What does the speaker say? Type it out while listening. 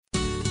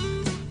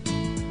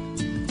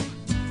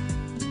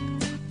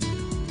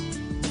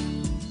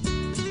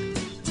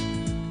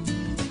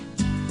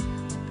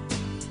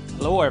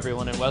Hello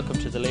everyone and welcome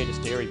to the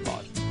latest Dairy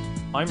Pod.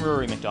 I'm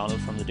Rory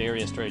McDonald from the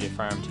Dairy Australia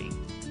Farm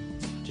team.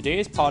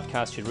 Today's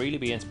podcast should really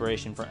be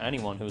inspiration for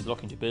anyone who is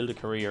looking to build a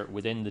career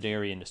within the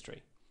dairy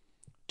industry.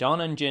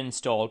 Don and Jen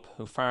Stolp,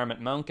 who farm at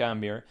Mount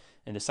Gambier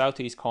in the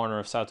southeast corner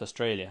of South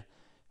Australia,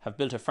 have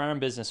built a farm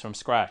business from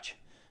scratch,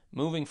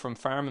 moving from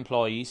farm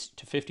employees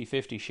to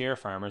 50-50 share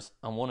farmers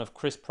on one of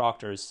Chris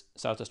Proctor's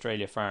South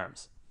Australia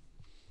farms.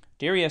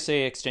 Dairy SA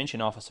Extension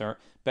Officer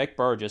Beck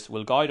Burgess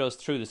will guide us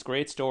through this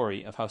great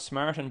story of how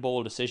smart and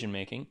bold decision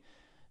making,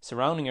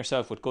 surrounding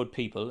yourself with good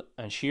people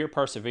and sheer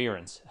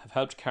perseverance have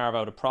helped carve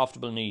out a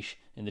profitable niche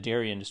in the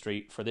dairy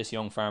industry for this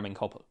young farming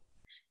couple.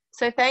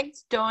 So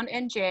thanks Don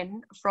and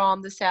Jen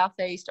from the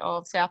southeast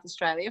of South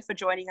Australia for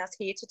joining us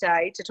here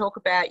today to talk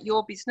about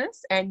your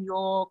business and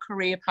your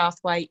career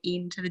pathway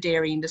into the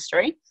dairy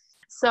industry.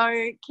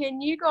 So can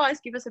you guys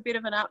give us a bit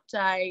of an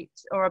update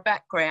or a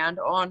background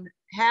on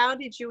how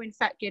did you in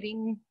fact get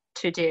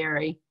into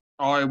dairy?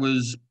 I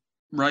was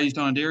raised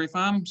on a dairy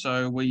farm,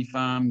 so we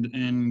farmed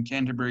in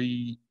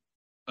Canterbury,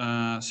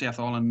 South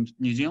Island,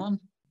 New Zealand.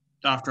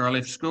 After I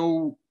left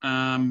school,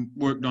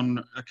 worked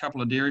on a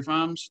couple of dairy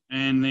farms,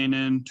 and then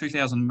in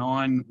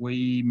 2009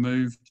 we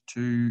moved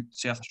to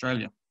South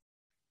Australia.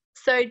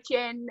 So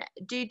Jen,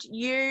 did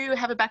you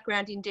have a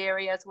background in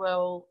dairy as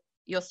well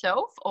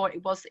yourself, or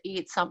was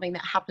it something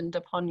that happened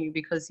upon you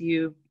because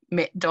you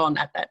met Don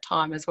at that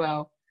time as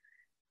well?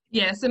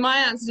 Yeah, so my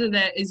answer to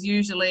that is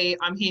usually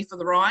I'm here for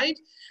the ride.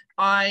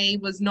 I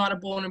was not a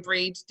born and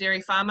bred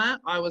dairy farmer.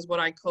 I was what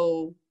I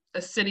call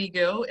a city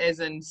girl,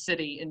 as in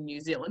city in New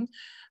Zealand.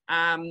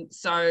 Not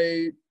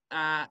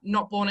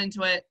born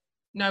into it,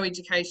 no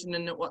education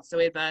in it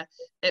whatsoever.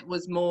 It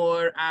was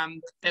more,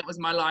 that was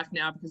my life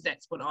now because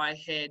that's what I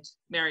had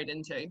married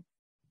into.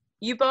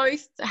 You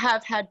both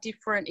have had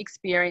different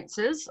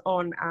experiences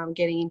on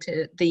getting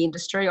into the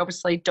industry.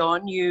 Obviously,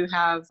 Don, you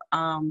have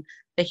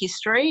the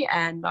history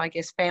and I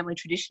guess family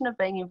tradition of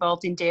being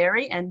involved in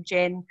dairy, and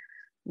Jen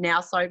now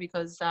so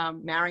because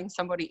marrying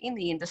somebody in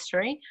the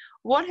industry.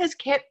 What has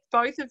kept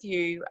both of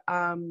you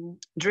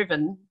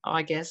driven,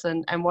 I guess,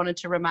 and wanted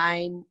to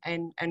remain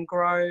and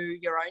grow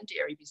your own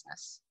dairy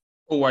business?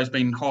 Always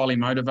been highly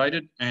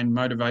motivated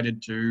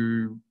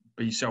to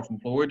be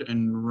self-employed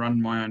and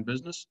run my own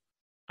business.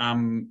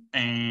 And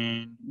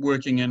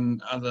working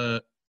in other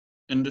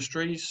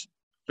industries,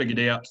 figured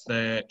out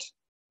that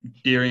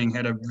dairying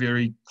had a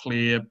very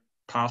clear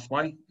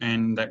pathway,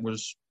 and that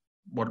was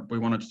what we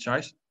wanted to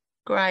chase.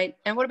 Great.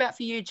 And what about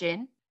for you,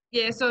 Jen?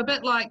 Yeah, so a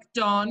bit like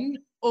Don,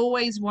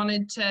 always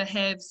wanted to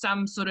have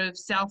some sort of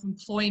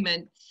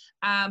self-employment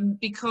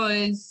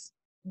because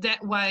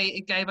that way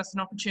it gave us an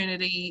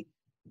opportunity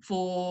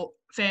for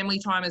family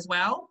time as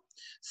well.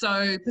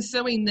 So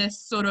pursuing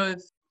this sort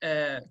of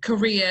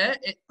career,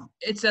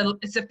 it's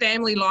a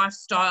family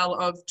lifestyle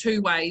of two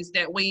ways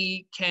that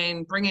we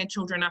can bring our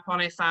children up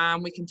on our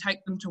farm, we can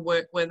take them to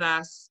work with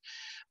us,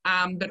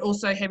 but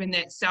also having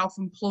that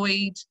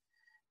self-employed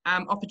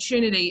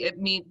opportunity, it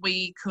meant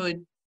we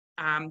could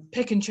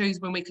pick and choose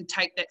when we could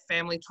take that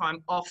family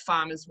time off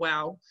farm as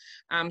well.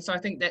 So I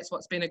think that's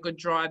what's been a good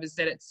drive, is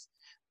that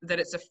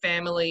it's a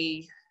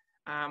family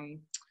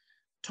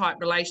type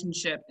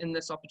relationship in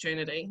this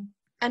opportunity.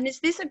 And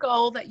is this a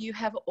goal that you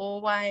have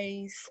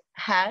always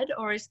had,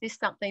 or is this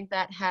something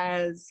that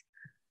has,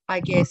 I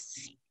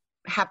guess,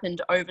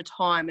 happened over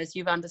time as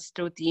you've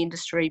understood the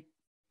industry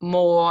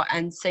more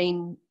and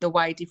seen the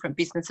way different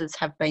businesses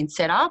have been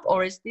set up?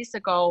 Or is this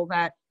a goal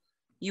that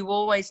you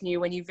always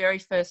knew when you very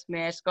first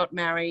met, got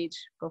married,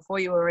 before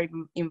you were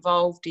even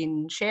involved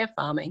in share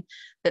farming,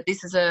 that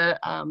this is a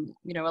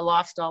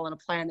lifestyle and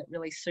a plan that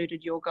really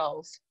suited your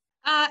goals?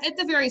 At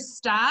the very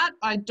start,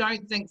 I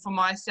don't think for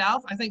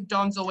myself. I think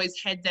Don's always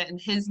had that in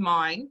his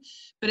mind,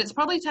 but it's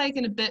probably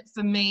taken a bit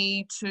for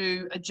me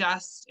to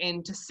adjust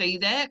and to see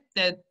that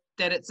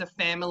it's a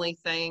family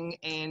thing,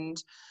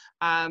 and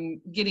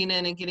getting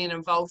in and getting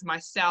involved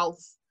myself,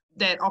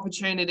 that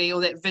opportunity or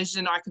that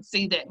vision, I could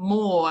see that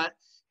more.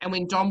 And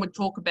when Don would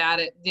talk about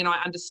it, then I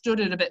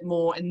understood it a bit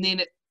more, and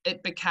then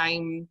it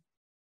became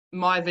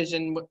my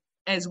vision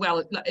as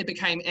well. It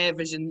became our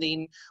vision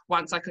then,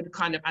 once I could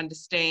kind of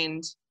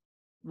understand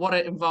what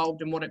it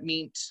involved and what it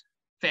meant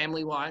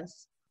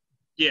family-wise.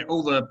 Yeah,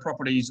 all the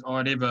properties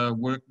I'd ever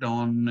worked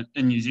on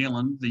in New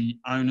Zealand, the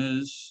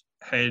owners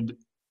had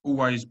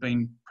always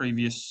been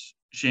previous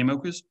share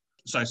milkers.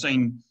 So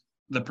seeing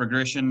the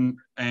progression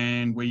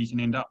and where you can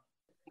end up.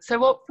 So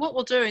what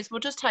we'll do is we'll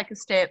just take a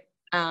step,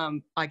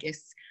 I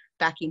guess,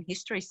 back in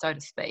history, so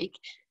to speak.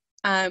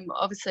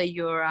 Obviously,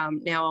 you're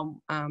now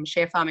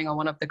share farming on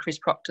one of the Chris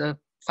Proctor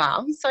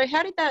farms. So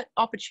how did that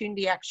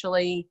opportunity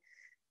actually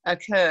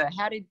occur?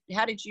 How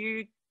did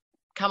you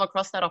come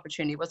across that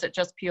opportunity? Was it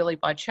just purely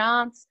by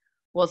chance?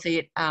 Was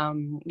it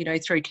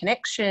through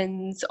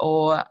connections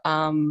or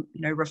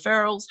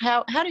referrals?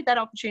 How did that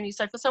opportunity?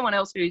 So for someone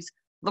else who's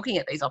looking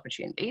at these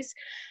opportunities,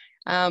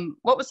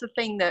 what was the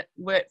thing that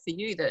worked for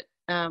you that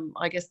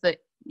I guess that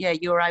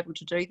you were able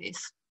to do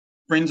this?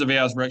 Friends of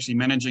ours were actually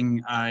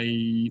managing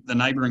the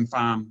neighbouring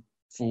farm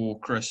for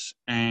Chris,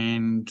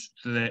 and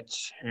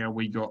that's how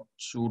we got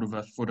sort of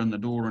a foot in the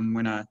door. And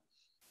when a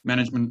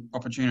management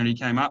opportunity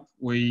came up,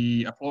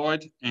 we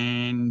applied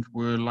and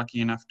were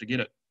lucky enough to get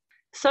it.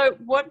 So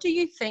what do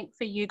you think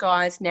for you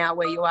guys now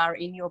where you are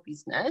in your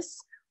business?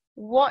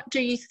 What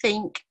do you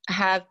think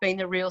have been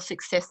the real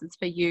successes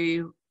for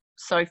you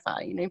so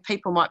far? You know,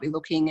 people might be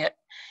looking at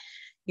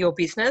your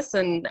business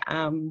and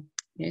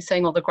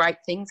seeing all the great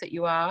things that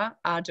you are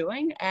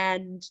doing.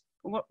 And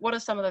what are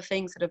some of the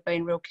things that have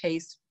been real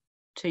keys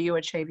to you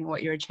achieving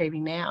what you're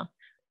achieving now?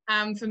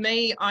 For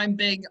me, I'm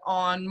big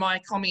on, my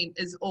comment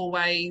is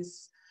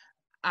always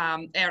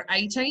our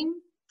A team.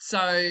 So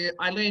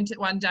I learned it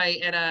one day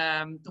at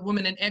the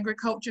Women in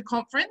Agriculture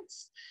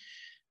conference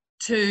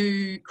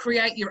to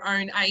create your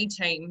own A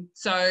team.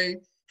 So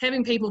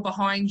having people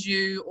behind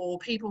you or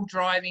people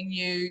driving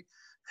you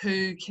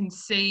who can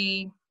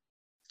see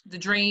the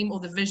dream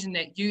or the vision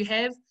that you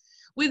have,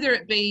 whether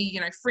it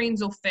be,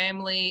 friends or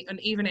family, and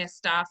even our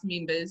staff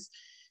members.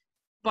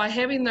 By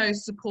having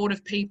those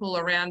supportive people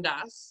around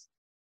us,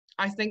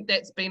 I think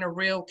that's been a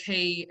real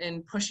key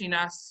in pushing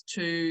us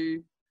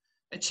to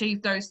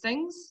achieve those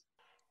things.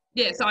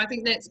 Yeah, so I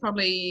think that's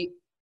probably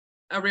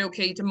a real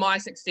key to my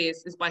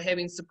success, is by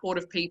having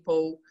supportive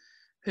people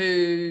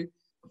who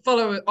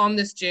follow on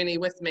this journey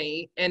with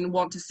me and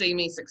want to see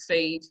me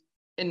succeed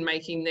in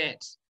making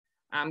that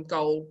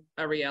goal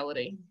a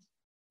reality.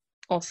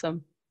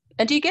 Awesome.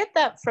 And do you get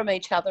that from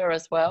each other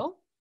as well?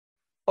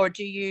 Or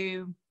do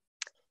you,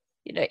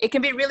 it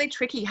can be really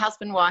tricky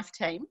husband-wife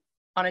team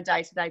on a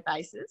day-to-day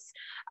basis.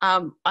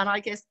 And I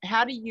guess,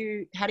 how do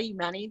you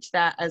manage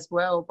that as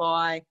well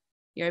by,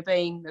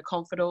 being the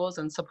confidants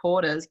and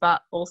supporters,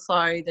 but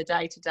also the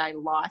day-to-day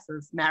life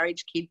of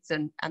marriage, kids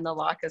and the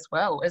like as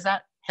well? Does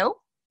that help?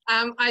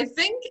 I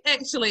think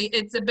actually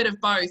it's a bit of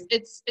both.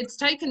 It's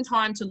taken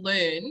time to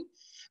learn,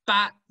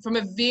 but from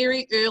a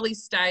very early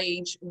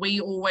stage, we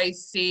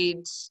always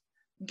said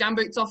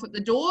gumboots off at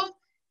the door,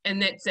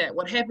 and that's it.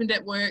 What happened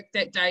at work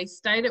that day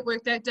stayed at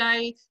work that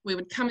day. We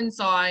would come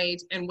inside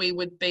and we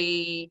would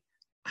be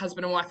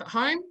husband and wife at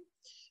home.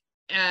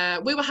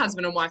 We were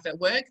husband and wife at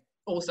work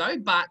also,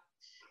 but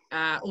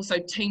also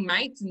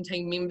teammates and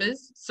team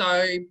members.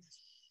 So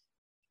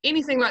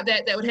anything like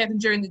that would happen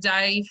during the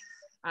day,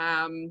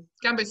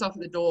 gumboots off at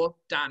the door,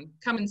 done.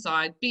 Come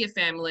inside, be a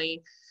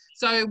family.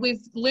 So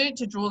we've learnt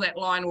to draw that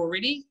line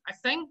already, I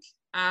think.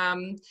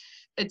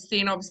 It's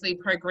then obviously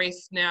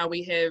progressed. Now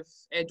we have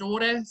our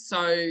daughter,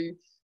 so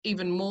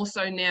even more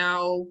so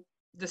now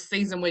this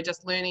season we're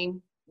just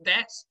learning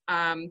that.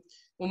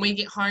 When we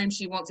get home,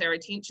 she wants our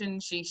attention.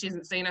 She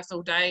hasn't seen us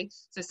all day.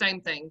 So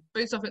same thing,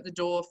 boots off at the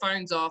door,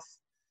 phones off.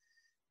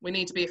 We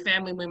need to be a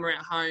family when we're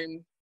at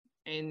home,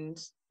 and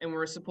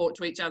we're a support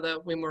to each other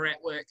when we're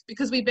at work,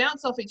 because we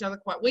bounce off each other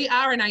we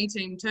are an A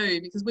team too,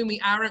 because when we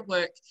are at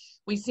work,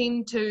 we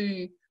seem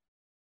to,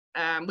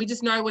 we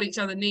just know what each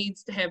other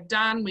needs to have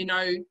done.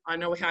 I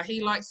know how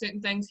he likes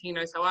certain things, he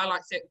knows how I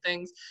like certain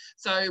things.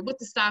 So with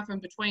the staff in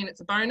between,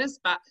 it's a bonus,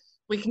 but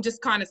we can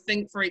just kind of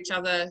think for each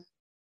other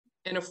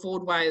in a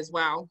forward way as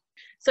well.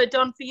 So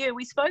Don, for you,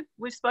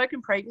 we've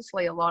spoken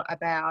previously a lot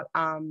about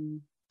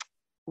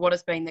what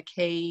has been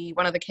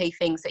one of the key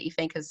things that you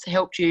think has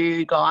helped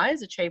you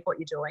guys achieve what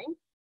you're doing.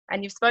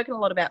 And you've spoken a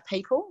lot about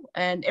people,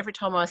 and every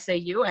time I see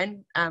you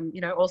and,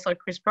 also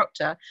Chris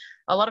Proctor,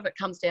 a lot of it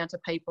comes down to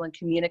people and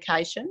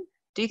communication.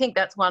 Do you think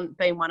that's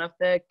been one of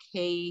the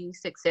key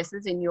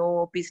successes in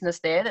your business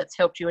there that's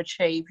helped you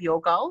achieve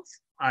your goals?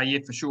 Yeah,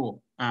 for sure.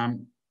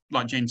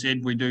 Like Jen said,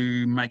 we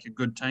do make a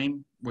good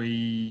team.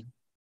 We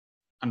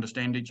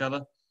understand each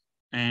other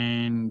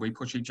and we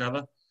push each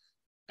other.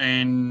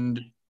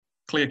 And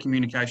clear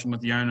communication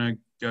with the owner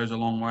goes a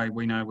long way.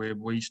 We know where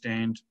we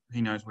stand,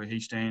 he knows where he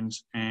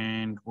stands,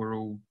 and we're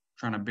all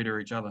trying to better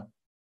each other.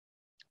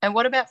 And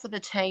what about for the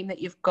team that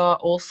you've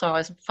got also,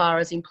 as far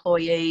as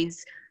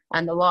employees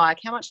and the like?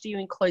 How much do you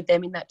include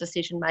them in that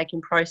decision-making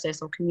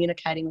process or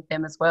communicating with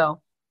them as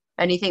well?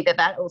 And you think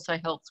that also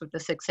helps with the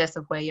success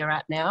of where you're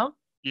at now?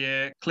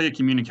 Yeah, clear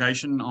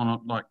communication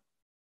on it,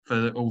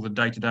 for all the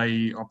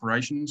day-to-day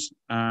operations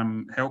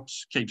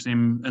helps, keeps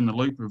them in the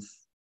loop of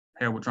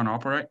how we're trying to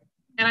operate.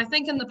 And I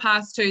think in the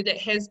past too, that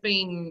has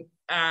been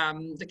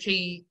the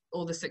key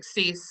or the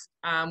success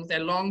with our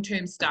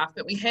long-term staff,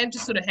 that we have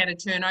just sort of had a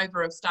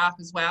turnover of staff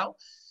as well.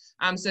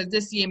 So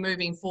this year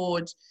moving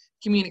forward,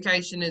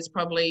 communication is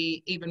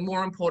probably even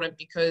more important,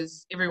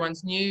 because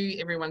everyone's new,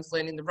 everyone's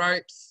learning the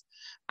ropes.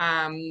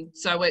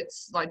 So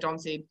it's, like Don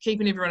said,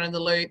 keeping everyone in the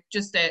loop,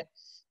 just that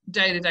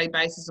day-to-day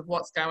basis of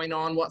what's going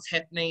on, what's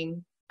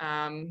happening,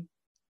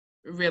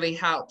 really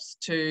helps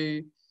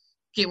to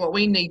get what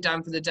we need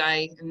done for the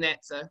day, and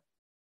that's a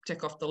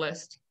tick off the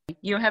list.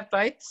 You have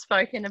both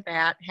spoken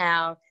about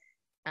how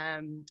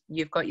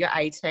you've got your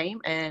A team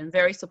and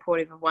very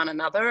supportive of one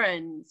another,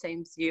 and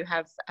seems you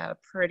have a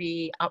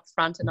pretty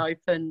upfront and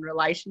open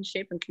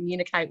relationship and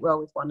communicate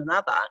well with one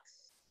another.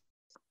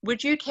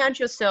 Would you count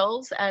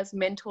yourselves as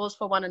mentors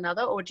for one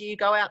another, or do you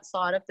go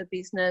outside of the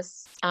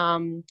business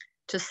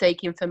to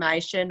seek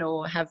information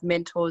or have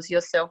mentors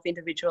yourself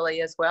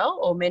individually as well,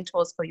 or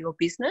mentors for your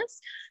business?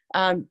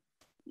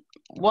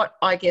 What,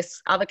 I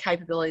guess, other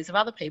capabilities of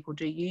other people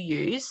do you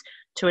use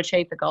to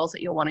achieve the goals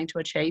that you're wanting to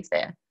achieve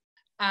there?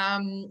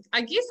 I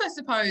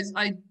suppose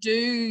I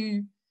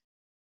do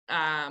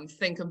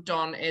think of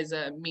Don as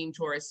a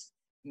mentor,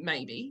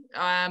 maybe,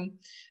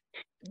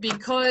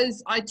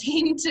 because I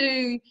tend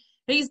to,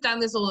 he's done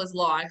this all his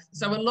life,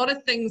 so a lot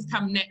of things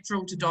come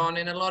natural to Don,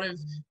 and a lot of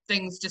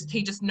things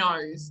he just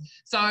knows.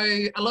 So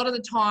a lot of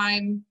the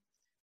time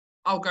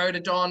I'll go to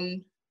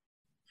Don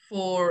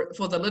for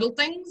the little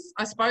things,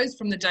 I suppose,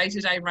 from the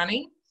day-to-day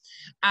running.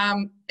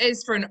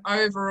 As for an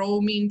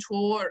overall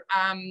mentor,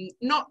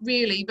 not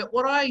really, but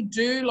what I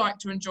do like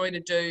to enjoy to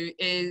do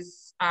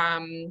is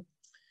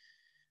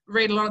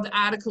read a lot of the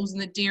articles in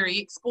the Dairy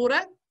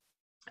Exporter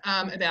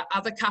about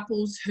other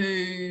couples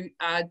who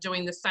are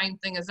doing the same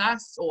thing as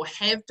us or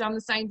have done the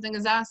same thing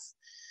as us.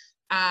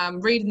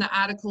 Reading the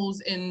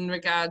articles in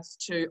regards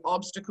to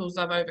obstacles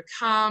they've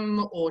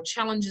overcome or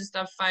challenges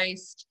they've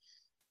faced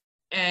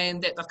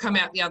and that they've come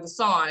out the other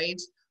side.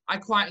 I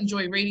quite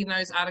enjoy reading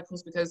those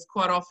articles because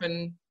quite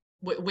often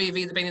we've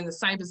either been in the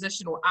same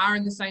position or are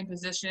in the same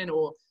position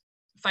or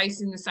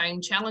facing the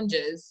same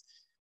challenges.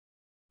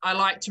 I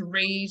like to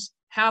read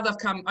how they've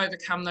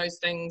overcome those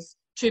things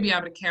to be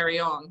able to carry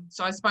on.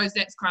 So I suppose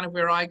that's kind of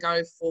where I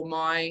go for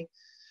my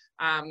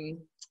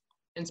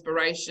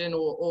inspiration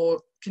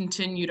or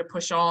continue to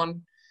push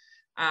on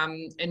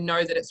and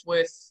know that it's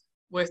worth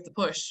the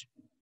push.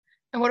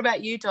 And what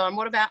about you, Don?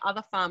 What about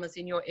other farmers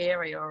in your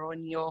area or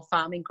in your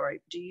farming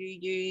group? Do you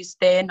use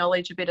their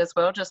knowledge a bit as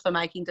well, just for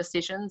making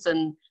decisions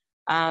and,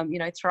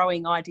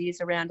 throwing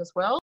ideas around as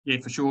well? Yeah,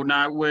 for sure.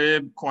 No,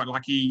 we're quite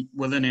lucky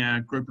within our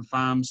group of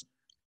farms.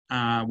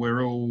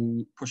 We're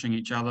all pushing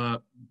each other.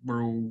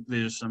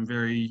 There's some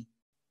very,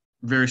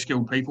 very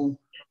skilled people,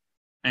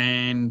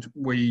 and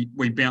we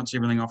bounce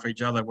everything off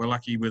each other. We're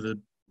lucky we're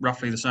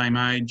roughly the same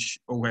age,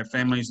 all have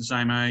families the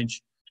same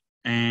age,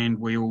 and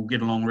we all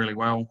get along really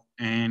well,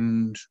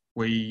 and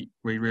we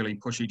really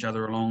push each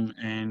other along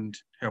and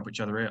help each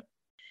other out.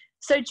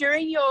 So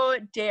during your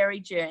dairy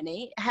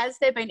journey, has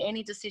there been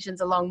any decisions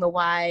along the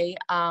way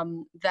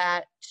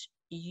that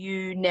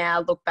you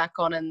now look back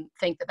on and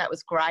think that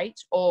was great,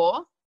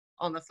 or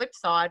on the flip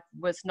side,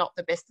 was not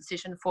the best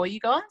decision for you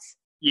guys?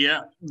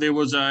 Yeah, there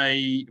was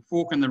a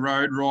fork in the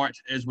road right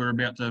as we're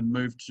about to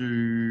move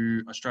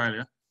to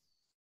Australia,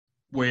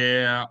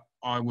 where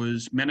I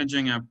was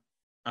managing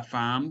a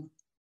farm,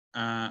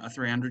 a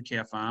 300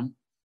 cow farm,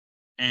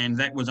 and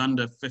that was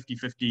under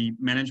 50-50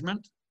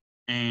 management,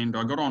 and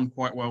I got on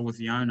quite well with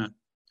the owner.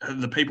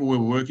 The people we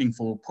were working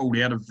for pulled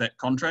out of that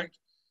contract.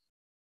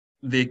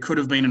 There could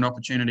have been an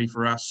opportunity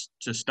for us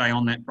to stay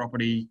on that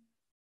property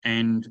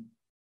and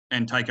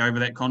take over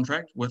that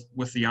contract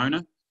with the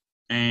owner.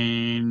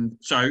 And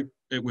so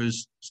it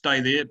was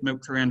stay there,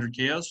 milk 300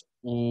 cows,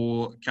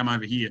 or come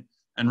over here.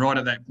 And right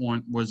at that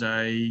point was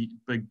a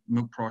big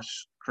milk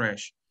price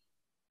crash.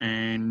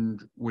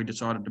 And we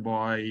decided to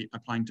buy a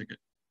plane ticket.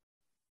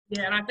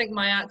 Yeah, and I think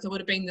my answer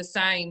would have been the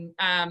same.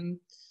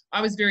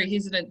 I was very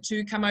hesitant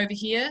to come over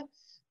here,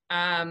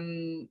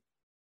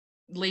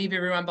 leave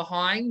everyone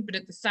behind, but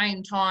at the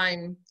same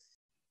time,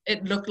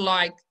 it looked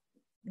like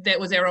that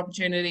was our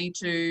opportunity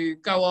to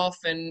go off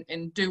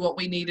and do what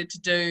we needed to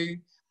do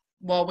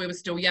while we were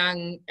still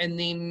young, and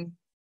then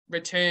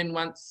return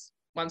once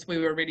we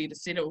were ready to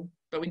settle.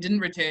 But we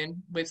didn't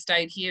return. We've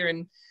stayed here,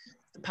 and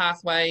the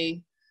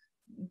pathway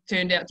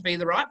turned out to be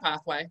the right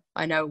pathway.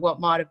 I know what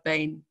might have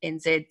been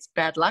NZ's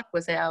bad luck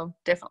was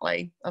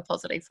definitely a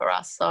positive for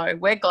us. So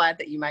we're glad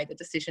that you made the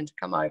decision to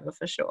come over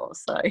for sure.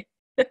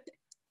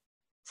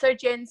 So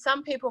Jen,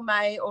 some people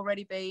may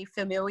already be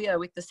familiar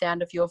with the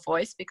sound of your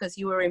voice because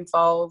you were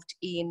involved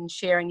in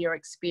sharing your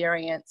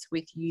experience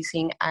with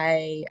using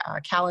a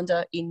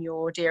calendar in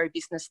your dairy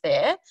business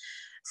there.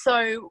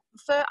 So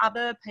for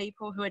other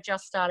people who are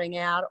just starting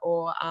out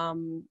or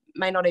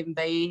may not even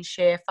be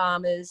share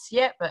farmers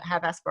yet but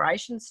have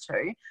aspirations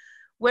to,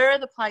 where are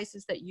the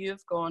places that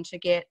you've gone to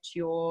get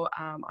your,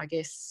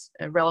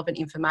 relevant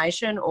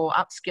information or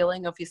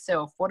upskilling of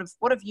yourself?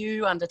 What have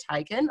you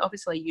undertaken?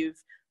 Obviously,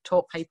 you've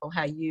taught people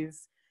how you've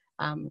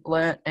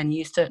learnt and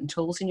used certain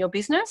tools in your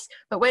business,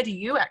 but where do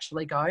you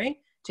actually go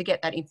to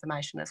get that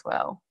information as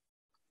well?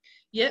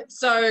 Yep,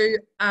 so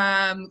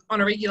on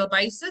a regular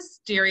basis,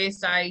 Dairy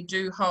SA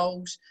do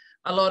hold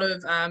a lot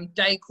of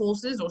day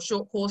courses or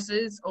short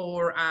courses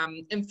or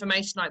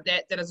information like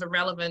that is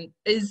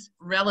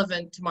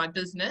relevant to my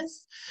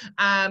business.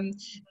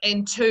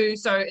 And two,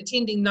 so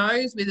attending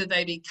those, whether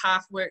they be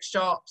calf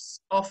workshops,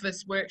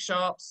 office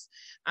workshops,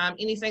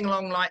 anything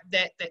along like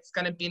that that's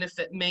going to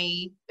benefit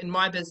me in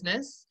my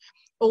business.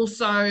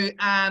 Also,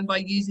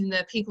 by using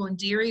the People in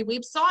Dairy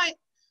website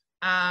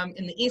and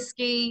the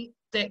Esky,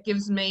 that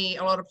gives me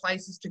a lot of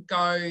places to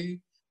go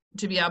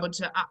to be able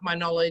to up my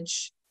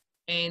knowledge.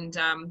 And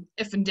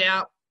if in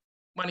doubt,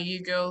 one of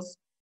you girls,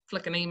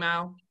 flick an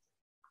email,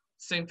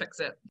 soon fix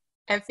it.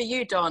 And for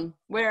you, Don,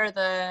 where are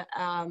the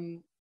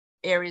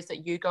areas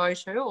that you go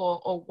to,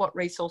 or what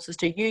resources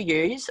do you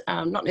use?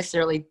 Not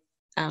necessarily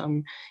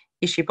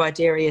issued by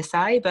Dairy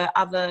SA, but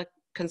other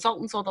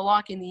consultants or the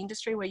like in the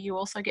industry where you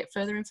also get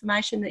further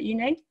information that you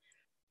need?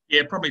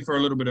 Yeah, probably for a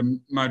little bit of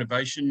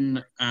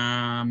motivation.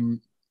 John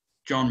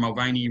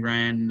Mulvaney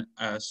ran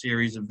a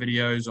series of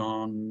videos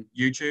on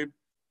YouTube,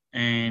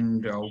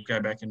 and I'll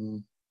go back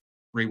and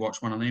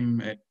rewatch one of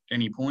them at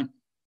any point.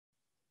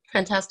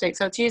 Fantastic.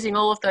 So it's using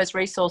all of those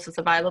resources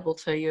available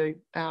to you.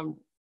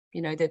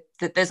 You know,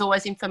 that there's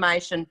always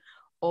information,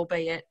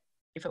 albeit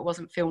if it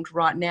wasn't filmed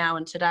right now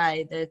and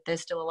today,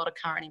 there's still a lot of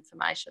current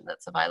information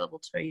that's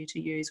available to you to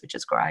use, which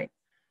is great.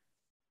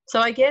 So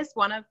I guess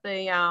one of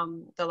the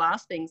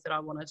last things that I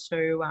wanted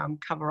to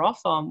cover off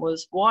on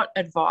was what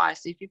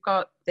advice, if you've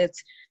got,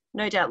 there's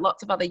no doubt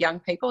lots of other young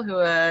people who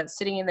are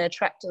sitting in their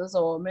tractors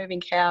or moving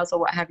cows or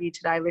what have you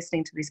today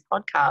listening to this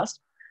podcast,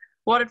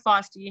 what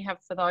advice do you have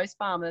for those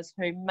farmers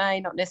who may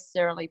not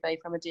necessarily be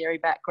from a dairy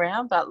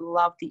background but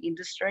love the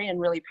industry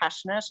and really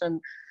passionate and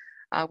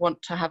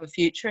want to have a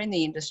future in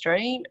the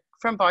industry?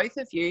 From both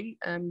of you,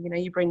 you know,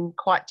 you bring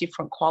quite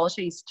different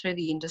qualities to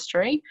the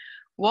industry.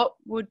 What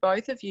would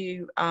both of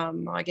you,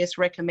 I guess,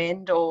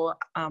 recommend or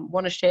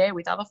want to share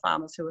with other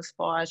farmers who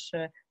aspire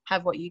to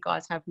have what you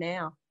guys have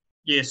now?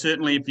 Yeah,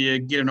 certainly if you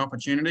get an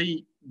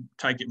opportunity,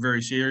 take it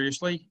very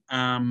seriously.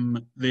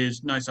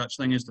 There's no such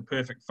thing as the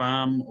perfect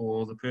farm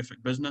or the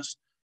perfect business.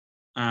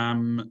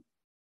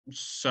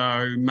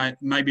 So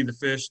maybe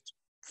the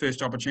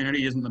first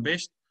opportunity isn't the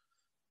best,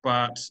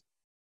 but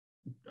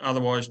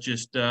otherwise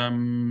just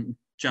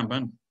jump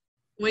in.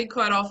 We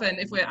quite often,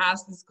 if we're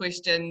asked this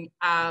question,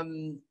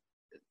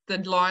 the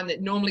line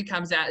that normally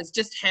comes out is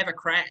just have a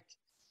crack.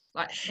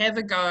 Like, have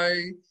a go,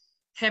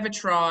 have a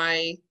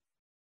try.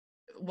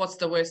 What's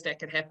the worst that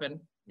could happen?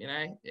 You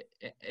know,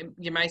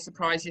 you may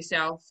surprise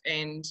yourself,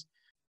 and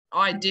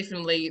I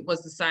definitely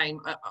was the same.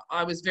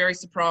 I was very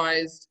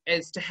surprised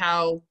as to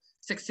how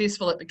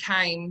successful it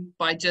became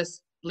by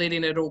just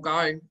letting it all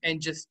go and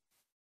just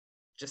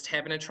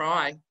having a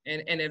try,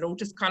 and it all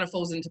just kind of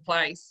falls into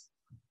place.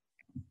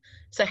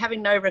 So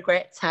having no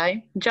regrets,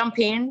 hey? Jump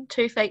in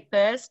 2 feet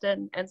first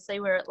and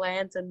see where it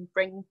lands and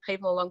bring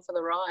people along for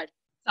the ride.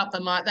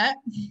 Something like that.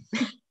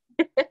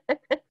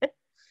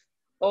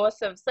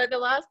 Awesome. So the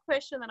last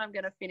question that I'm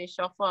going to finish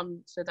off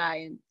on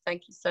today, and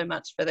thank you so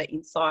much for the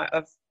insight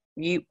of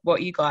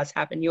what you guys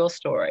have in your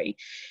story.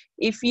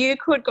 If you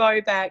could go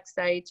back,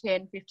 say,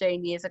 10,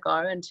 15 years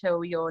ago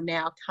until your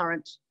now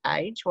current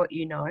age, what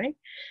you know,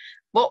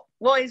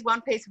 what is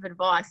one piece of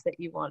advice that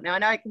you want? Now, I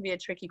know it can be a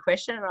tricky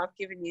question, and I've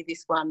given you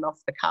this one off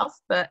the cuff,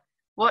 but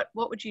what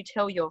would you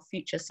tell your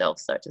future self,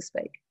 so to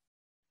speak?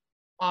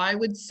 I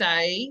would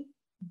say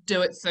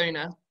do it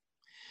sooner.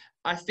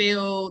 I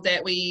feel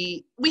that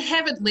we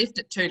haven't left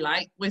it too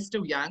late. We're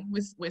still young.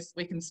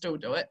 We can still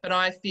do it. But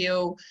I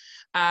feel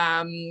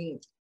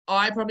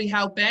I probably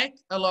held back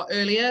a lot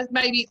earlier.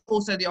 Maybe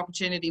also the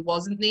opportunity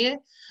wasn't there.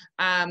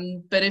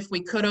 But if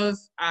we could have,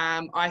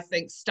 I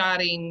think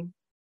starting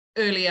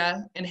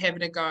earlier and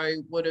having a go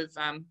would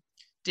have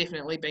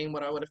definitely been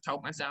what I would have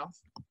told myself.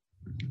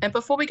 And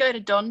before we go to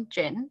Don,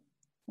 Jen,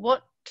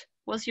 what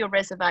was your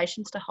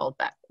reservations to hold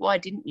back? Why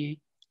didn't you?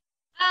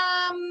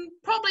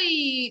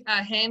 Probably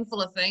a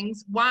handful of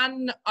things.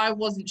 One, I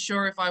wasn't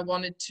sure if I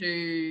wanted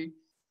to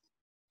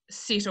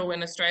settle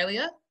in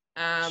Australia.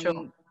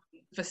 Sure.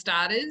 For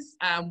starters,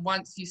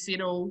 once you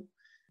settle,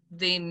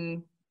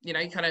 then you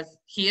kind of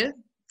here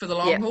for the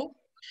long haul.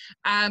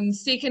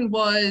 Second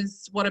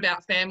was, what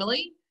about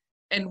family?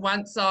 And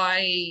once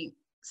I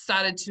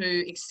started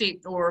to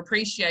accept or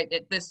appreciate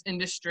that this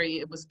industry,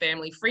 it was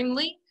family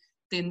friendly,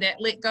 then that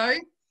let go.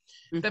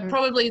 Mm-hmm. But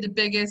probably the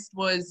biggest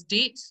was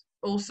debt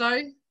also.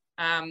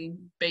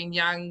 Being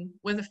young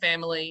with a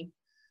family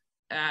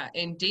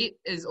and debt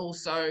is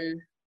also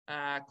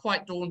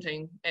quite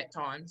daunting at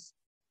times.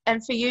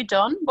 And for you,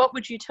 Don, what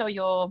would you tell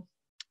your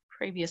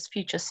previous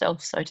future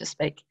self, so to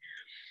speak?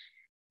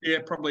 Yeah,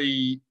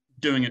 probably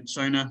doing it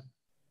sooner.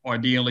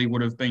 Ideally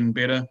would have been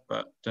better,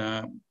 but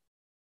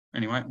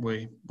anyway,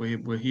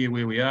 we're here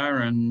where we are,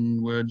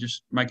 and we're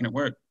just making it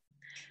work.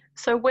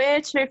 So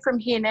where to from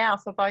here now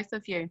for both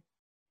of you?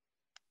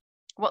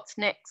 What's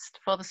next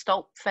for the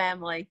Stolp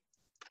family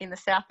in the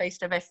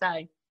southeast of SA?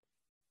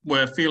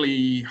 We're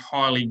fairly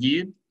highly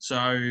geared,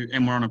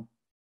 and we're on a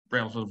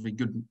relatively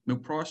good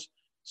milk price.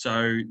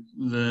 So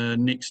the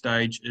next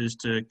stage is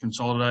to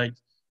consolidate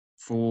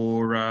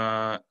for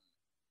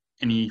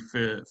any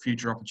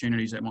future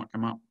opportunities that might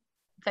come up.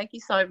 Thank you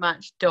so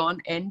much, Don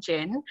and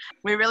Jen.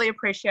 We really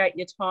appreciate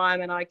your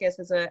time, and I guess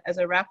as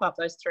a wrap up,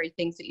 those 3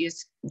 things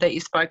that you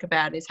spoke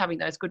about is having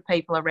those good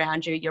people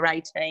around you, your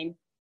A team.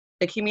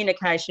 The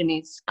communication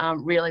is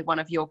really one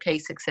of your key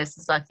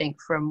successes, I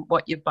think, from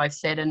what you've both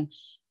said, and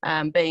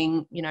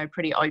being,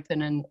 pretty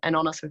open and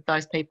honest with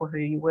those people who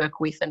you work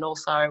with and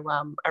also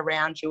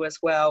around you as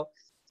well.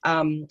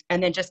 And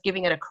then just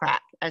giving it a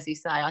crack, as you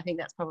say. I think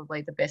that's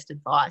probably the best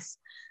advice,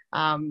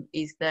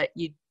 is that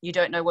you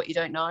don't know what you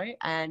don't know,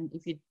 and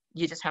if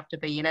you just have to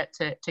be in it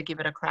to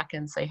give it a crack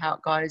and see how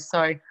it goes.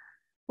 So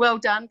Well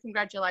done.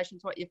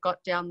 Congratulations what you've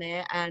got down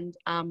there. And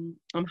I'm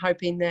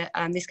hoping that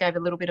this gave a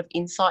little bit of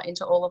insight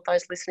into all of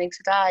those listening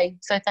today.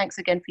 So thanks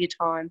again for your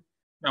time.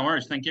 No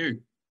worries. Thank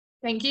you.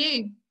 Thank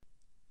you.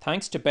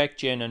 Thanks to Beck,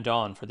 Jen and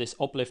Dawn for this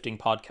uplifting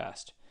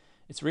podcast.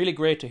 It's really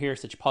great to hear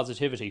such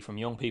positivity from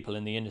young people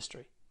in the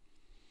industry.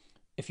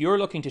 If you're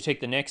looking to take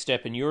the next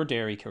step in your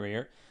dairy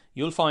career,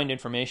 you'll find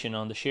information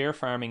on the Share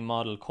Farming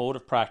Model Code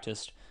of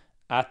Practice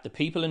at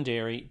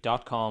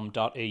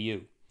thepeopleindairy.com.au.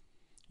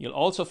 You'll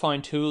also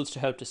find tools to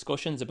help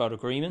discussions about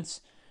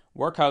agreements,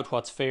 work out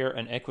what's fair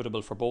and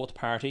equitable for both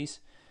parties,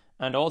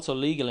 and also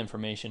legal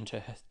information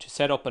to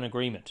set up an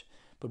agreement.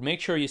 But make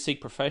sure you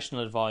seek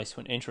professional advice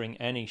when entering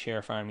any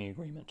share farming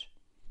agreement.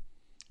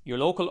 Your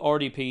local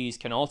RDPs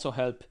can also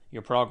help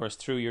your progress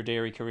through your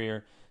dairy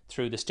career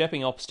through the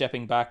Stepping Up,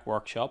 Stepping Back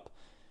workshop,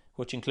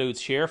 which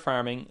includes share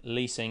farming,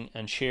 leasing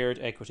and shared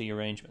equity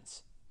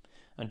arrangements.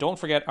 And don't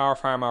forget Our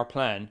Farm, Our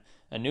Plan,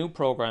 a new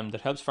program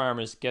that helps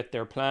farmers get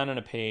their plan on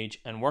a page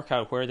and work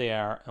out where they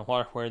are and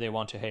where they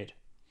want to head.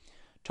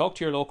 Talk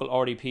to your local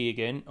RDP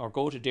again or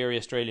go to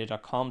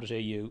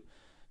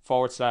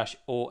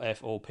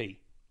dairyaustralia.com.au/OFOP.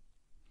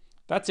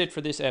 That's it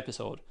for this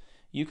episode.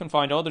 You can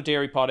find other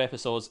Dairy Pod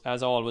episodes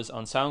as always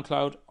on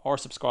SoundCloud or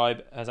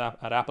subscribe at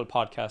Apple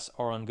Podcasts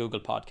or on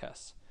Google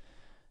Podcasts.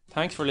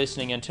 Thanks for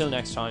listening. Until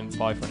next time,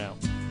 bye for now.